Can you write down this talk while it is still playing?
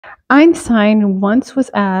Einstein once was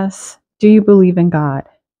asked, "Do you believe in God?"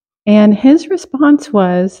 And his response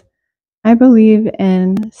was, "I believe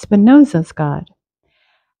in Spinoza's God."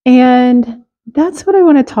 And that's what I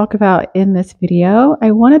want to talk about in this video.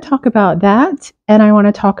 I want to talk about that, and I want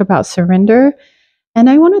to talk about surrender, and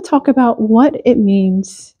I want to talk about what it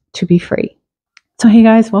means to be free. So, hey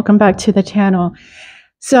guys, welcome back to the channel.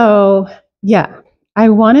 So, I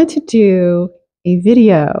wanted to do a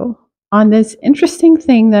video on this interesting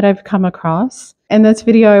thing that I've come across. In this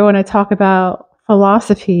video, I want to talk about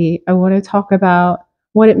philosophy. I want to talk about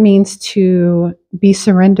what it means to be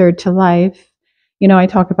surrendered to life. You know, I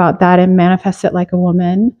talk about that in Manifest It Like a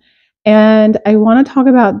Woman. And I want to talk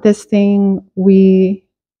about this thing we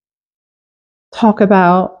talk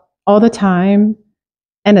about all the time,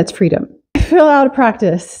 and it's freedom. I feel out of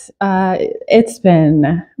practice.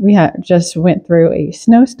 We just went through a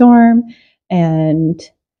snowstorm, and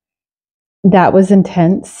that was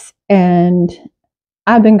intense. And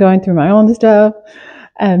I've been going through my own stuff,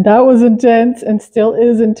 and that was intense and still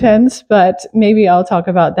is intense, but maybe I'll talk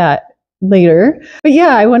about that later. But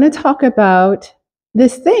yeah, I want to talk about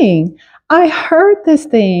this thing. I heard this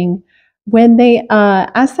thing when they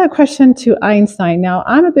asked that question to Einstein. Now,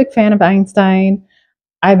 I'm a big fan of Einstein.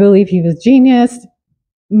 I believe he was genius,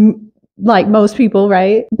 like most people,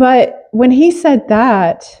 right? But when he said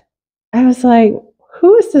that, I was like,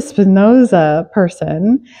 who is this Spinoza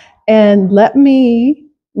person? And let me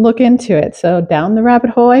look into it. So down the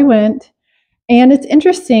rabbit hole I went. And it's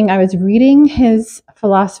interesting. I was reading his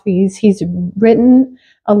philosophies. He's written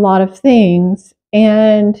a lot of things.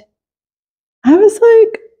 And I was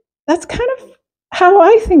like, that's kind of how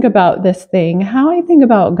I think about this thing, how I think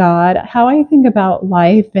about God, how I think about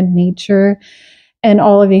life and nature and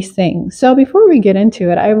all of these things. So before we get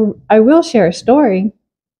into it, I will share a story.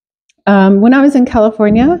 When I was in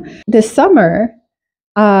California this summer,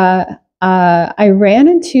 I ran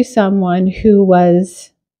into someone who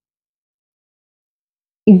was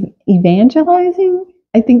evangelizing.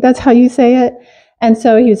 I think that's how you say it. And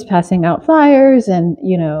so he was passing out flyers and,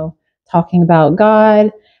 talking about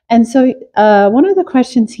God. And so one of the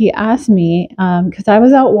questions he asked me, because I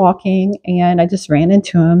was out walking and I just ran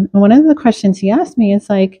into him. And one of the questions he asked me is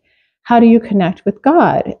like, how do you connect with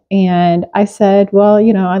God? And I said, well,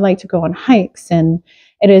 I like to go on hikes, and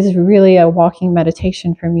it is really a walking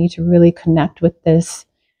meditation for me to really connect with this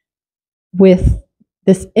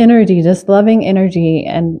energy, this loving energy,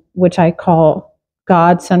 and which I call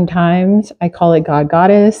God sometimes. I call it God,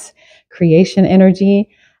 Goddess, creation energy.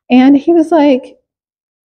 And he was like,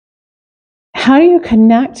 how do you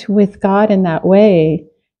connect with God in that way?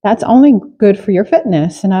 That's only good for your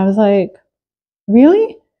fitness. And I was like,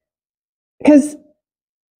 really? Because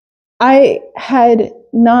I had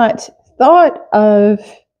not thought of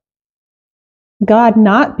God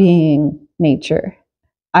not being nature.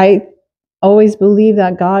 I always believed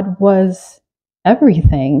that God was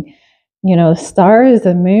everything, stars,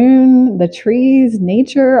 the moon, the trees,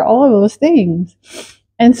 nature, all of those things.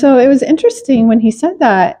 And so it was interesting when he said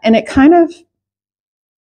that, and it kind of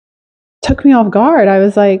took me off guard. I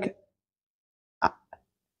was like,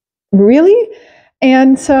 really?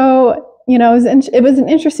 And so, it was an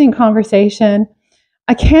interesting conversation.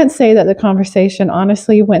 I can't say that the conversation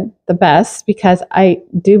honestly went the best, because I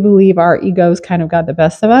do believe our egos kind of got the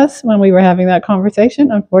best of us when we were having that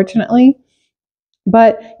conversation, unfortunately.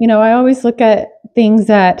 But, I always look at things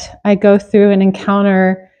that I go through and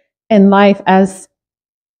encounter in life as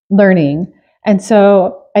learning. And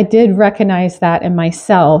so I did recognize that in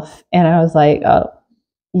myself. And I was like, oh,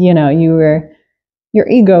 your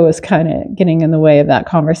ego was kind of getting in the way of that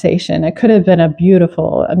conversation. It could have been a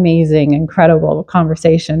beautiful, amazing, incredible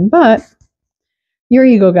conversation, but your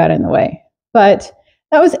ego got in the way. But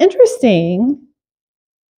that was interesting.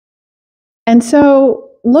 And so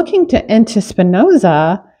looking into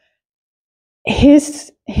Spinoza,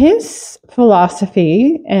 his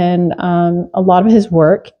philosophy and a lot of his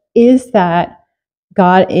work is that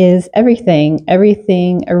God is everything.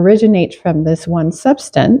 Everything originates from this one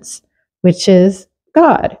substance, which is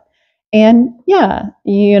God. And and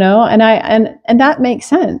that makes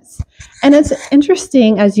sense. And it's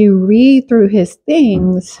interesting as you read through his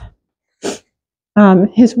things,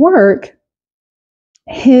 his work,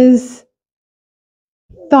 his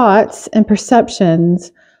thoughts and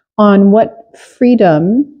perceptions on what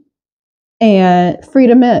freedom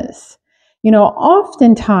is.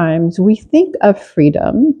 Oftentimes we think of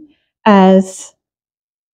freedom as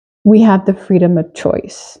we have the freedom of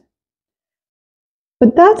choice.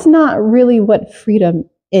 But that's not really what freedom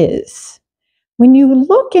is. When you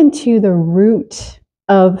look into the root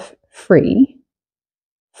of free,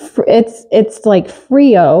 it's like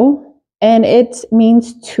frio, and it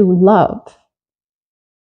means to love.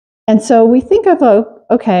 And so we think of,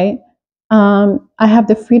 okay, I have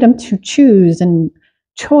the freedom to choose and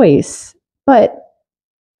choice, but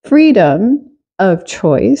freedom of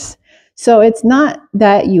choice. So it's not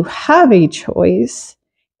that you have a choice.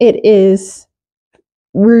 It is,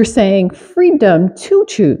 we're saying freedom to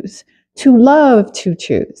choose, to love, to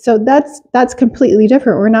choose. So that's completely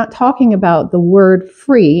different. We're not talking about the word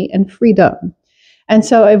free and freedom. And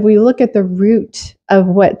so if we look at the root of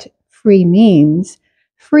what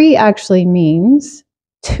free actually means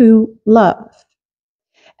to love.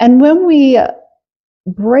 And when we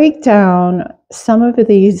break down some of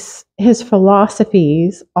his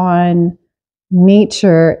philosophies on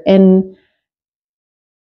nature, and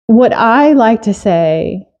what I like to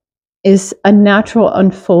say is a natural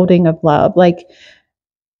unfolding of love. Like,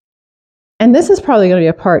 and this is probably going to be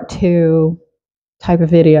a part 2 type of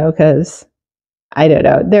video, because I don't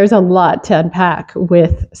know, there's a lot to unpack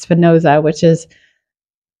with Spinoza, which is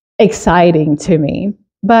exciting to me.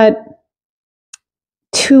 But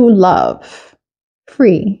to love,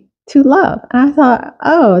 free to love. And I thought,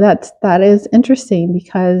 oh, that is interesting,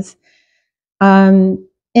 because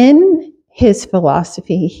in his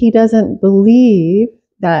philosophy, he doesn't believe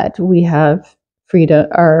that we have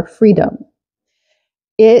freedom.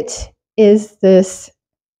 It is this,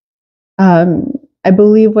 I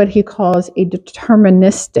believe, what he calls a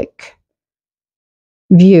deterministic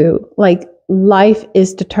view. Like, life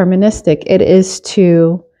is deterministic. It is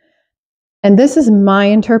to, and this is my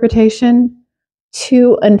interpretation,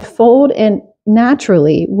 to unfold and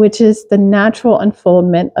naturally, which is the natural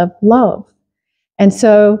unfoldment of love. And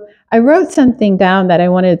so I wrote something down that I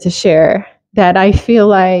wanted to share that I feel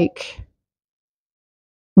like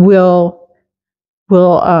will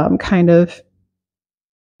kind of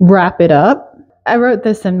wrap it up. I wrote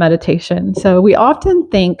this in meditation. So we often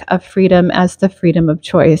think of freedom as the freedom of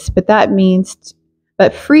choice,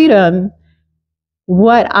 but freedom,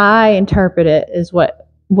 what I interpret it is what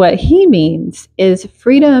he means is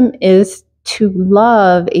freedom is to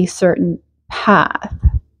love a certain path.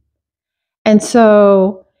 And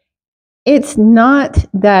so it's not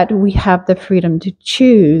that we have the freedom to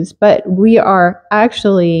choose, but we are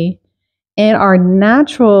actually in our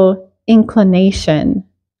natural inclination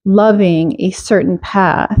loving a certain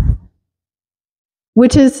path,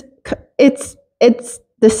 which is, it's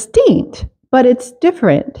distinct, but it's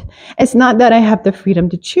different. It's not that I have the freedom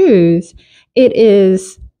to choose. It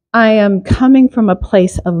is, I am coming from a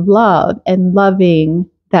place of love and loving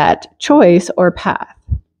that choice or path,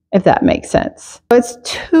 if that makes sense. So it's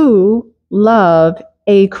to love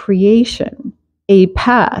a creation, a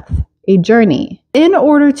path, a journey. In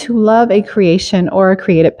order to love a creation or a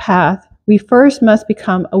created path, we first must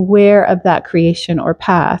become aware of that creation or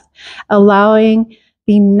path, allowing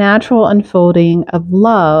the natural unfolding of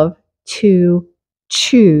love to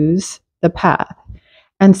choose the path.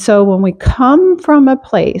 And so when we come from a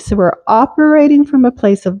place, we're operating from a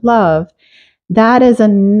place of love, that is a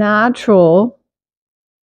natural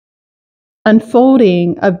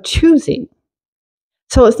unfolding of choosing.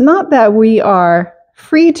 So it's not that we are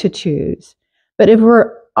free to choose, but if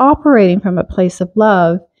we're operating from a place of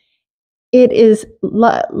love, it is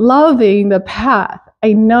loving the path.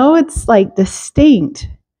 I know it's like distinct,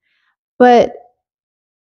 but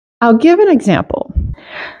I'll give an example.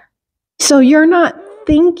 So you're not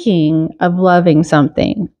thinking of loving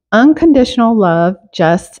something. Unconditional love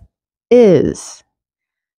just is.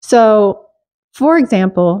 So, for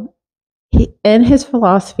example, in his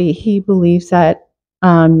philosophy, he believes that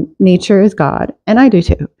nature is God, and I do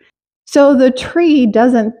too. So the tree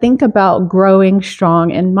doesn't think about growing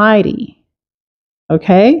strong and mighty.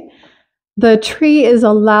 Okay? The tree is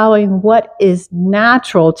allowing what is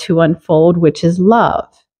natural to unfold, which is love,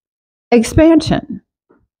 expansion.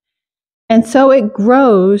 And so it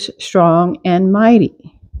grows strong and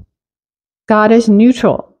mighty. God is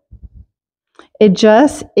neutral. It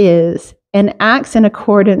just is and acts in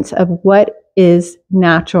accordance of what is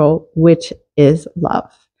natural, which is love.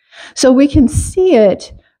 So we can see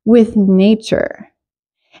it with nature.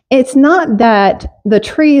 It's not that the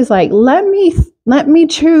tree is like, let me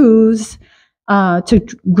choose to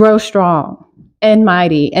grow strong and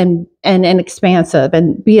mighty and expansive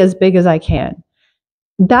and be as big as I can.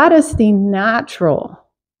 That is the natural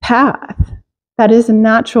path. That is a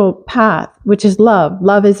natural path, which is love.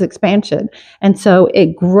 Love is expansion. And so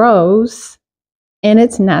it grows in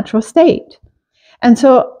its natural state. And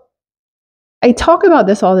so I talk about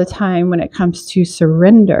this all the time when it comes to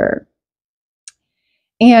surrender.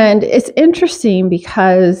 And it's interesting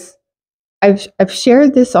because I've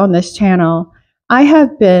shared this on this channel. I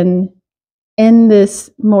have been in this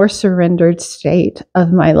more surrendered state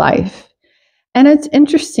of my life. And it's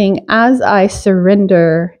interesting, as I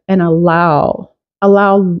surrender and allow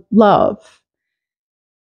love,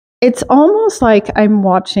 it's almost like I'm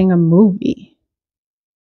watching a movie.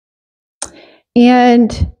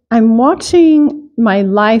 And I'm watching my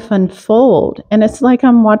life unfold. And it's like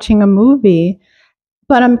I'm watching a movie,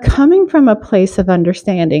 but I'm coming from a place of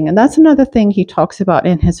understanding. And that's another thing he talks about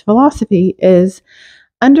in his philosophy is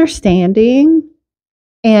understanding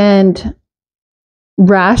and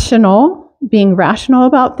being rational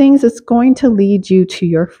about things is going to lead you to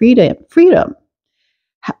your freedom,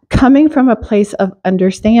 coming from a place of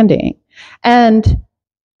understanding. And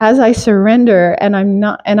as I surrender and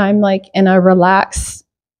I'm like in a relaxed,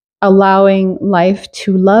 allowing life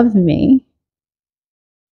to love me,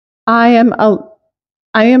 I am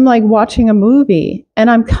like watching a movie, and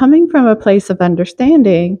I'm coming from a place of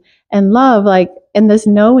understanding and love, like, and this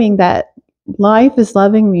knowing that life is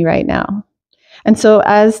loving me right now. And so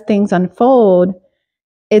as things unfold,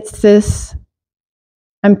 it's this,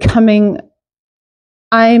 I'm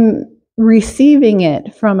receiving it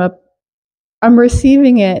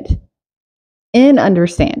in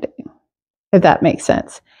understanding, if that makes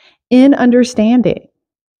sense, in understanding.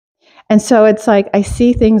 And so it's like, I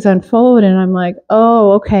see things unfold and I'm like,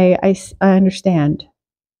 oh, okay, I understand.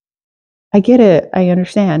 I get it. I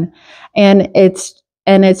understand. And it's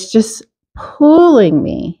just pulling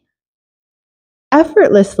me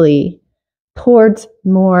effortlessly towards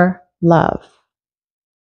more love.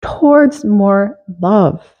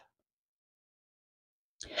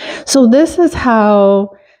 So this is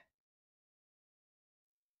how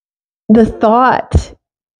the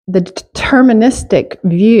deterministic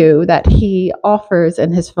view that he offers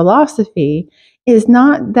in his philosophy is it's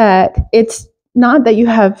not that you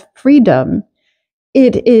have freedom.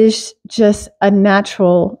 It is just a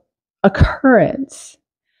natural occurrence.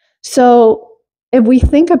 So if we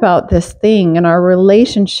think about this thing and our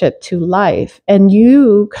relationship to life, and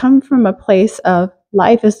you come from a place of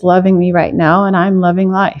life is loving me right now and I'm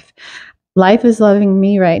loving life. Life is loving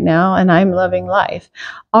me right now and I'm loving life.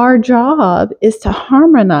 Our job is to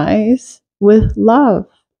harmonize with love.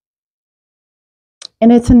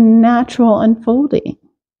 And it's a natural unfolding.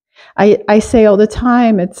 I say all the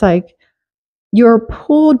time, it's like you're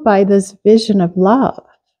pulled by this vision of love.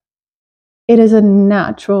 It is a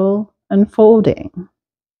natural unfolding.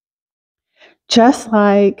 Just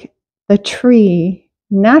like the tree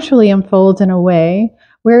naturally unfolds in a way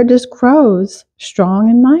where it just grows strong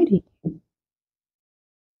and mighty.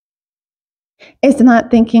 It's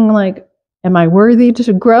not thinking like, am I worthy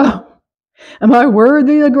to grow? Am I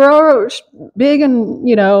worthy to grow big and,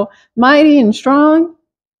 mighty and strong?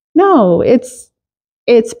 No, it's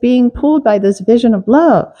being pulled by this vision of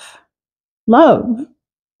love.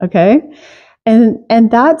 Okay?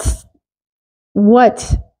 And that's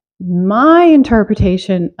what my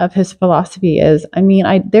interpretation of his philosophy is. I mean,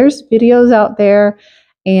 there's videos out there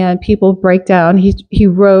and people break down. He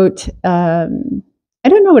wrote, I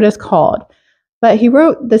don't know what it's called, but he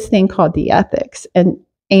wrote this thing called The Ethics, and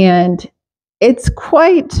it's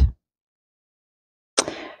quite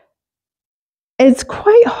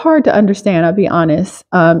hard to understand, I'll be honest.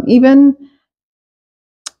 Even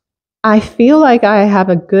I feel like I have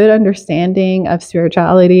a good understanding of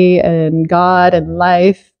spirituality and God and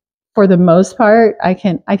life for the most part. I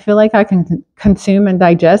feel like I can consume and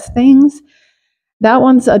digest things. That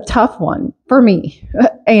one's a tough one for me.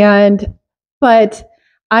 But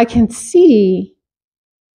I can see,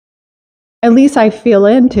 at least I feel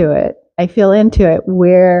into it.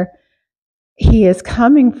 Where he is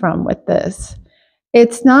coming from with this.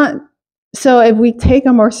 It's not, so if we take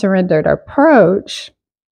a more surrendered approach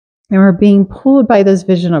and we're being pulled by this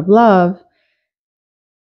vision of love,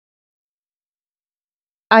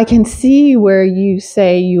 I can see where you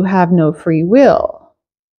say you have no free will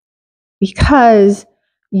because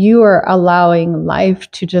you are allowing life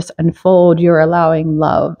to just unfold. You're allowing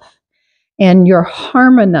love and you're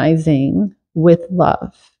harmonizing with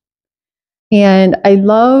love. And I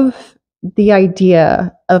love the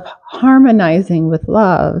idea of harmonizing with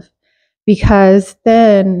love because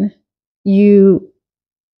then you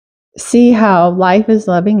see how life is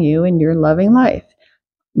loving you and you're loving life.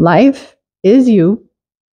 Life is you.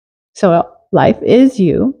 So life is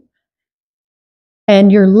you.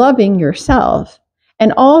 And you're loving yourself.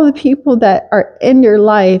 And all the people that are in your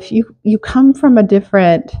life, you come from a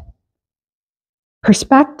different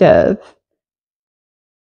perspective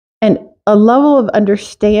and a level of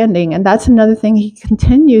understanding. And that's another thing he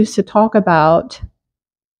continues to talk about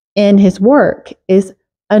in his work is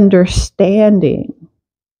understanding,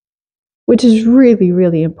 which is really,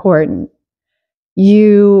 really important.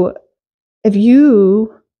 If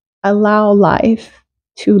you allow life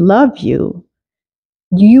to love you,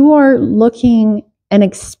 you are looking and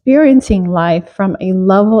experiencing life from a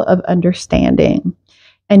level of understanding,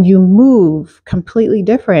 and you move completely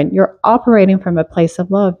different. You're operating from a place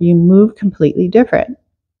of love. You move completely different.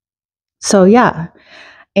 So yeah,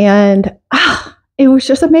 and it was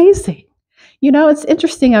just amazing. It's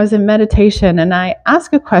interesting. I was in meditation and I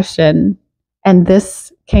asked a question, and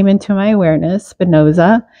this came into my awareness,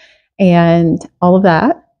 Spinoza and all of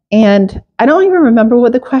that. And I don't even remember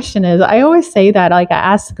what the question is. I always say that, like, I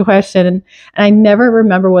ask a question and I never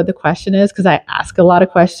remember what the question is because I ask a lot of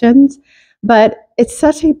questions. But it's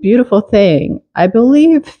such a beautiful thing. I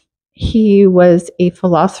believe he was a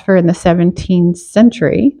philosopher in the 17th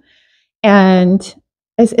century. And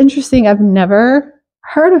it's interesting. I've never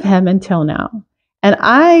heard of him until now. And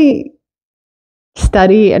I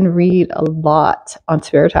study and read a lot on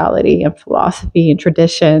spirituality and philosophy and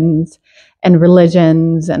traditions and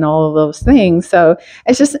religions and all of those things. So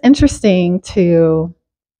it's just interesting to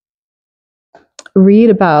read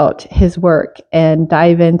about his work and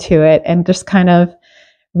dive into it and just kind of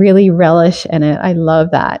really relish in it. I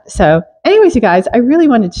love that. So anyways, you guys, I really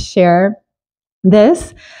wanted to share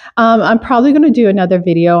this. I'm probably going to do another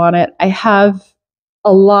video on it. I have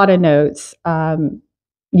a lot of notes,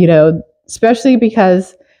 especially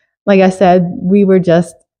because, like I said, we were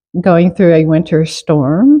just going through a winter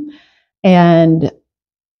storm and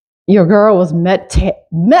your girl was meditating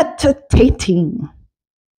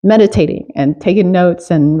and taking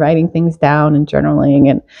notes and writing things down and journaling.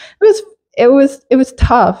 And it was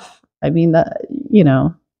tough. I mean, that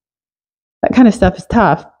kind of stuff is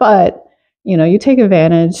tough, but you take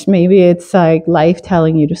advantage. Maybe it's like life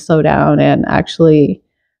telling you to slow down and actually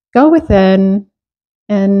go within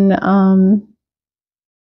and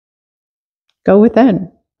go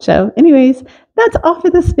within. So anyways, that's all for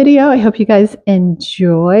this video. I hope you guys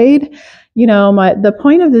enjoyed. The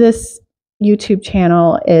point of this YouTube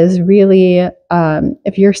channel is really,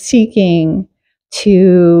 if you're seeking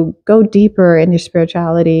to go deeper in your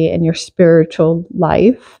spirituality and your spiritual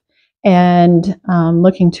life and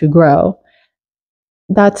looking to grow,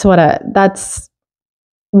 that's what I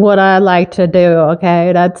like to do.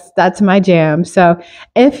 Okay. That's my jam. So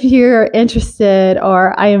if you're interested,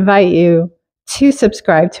 or I invite you to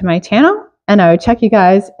subscribe to my channel, and I will check you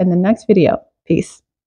guys in the next video. Peace.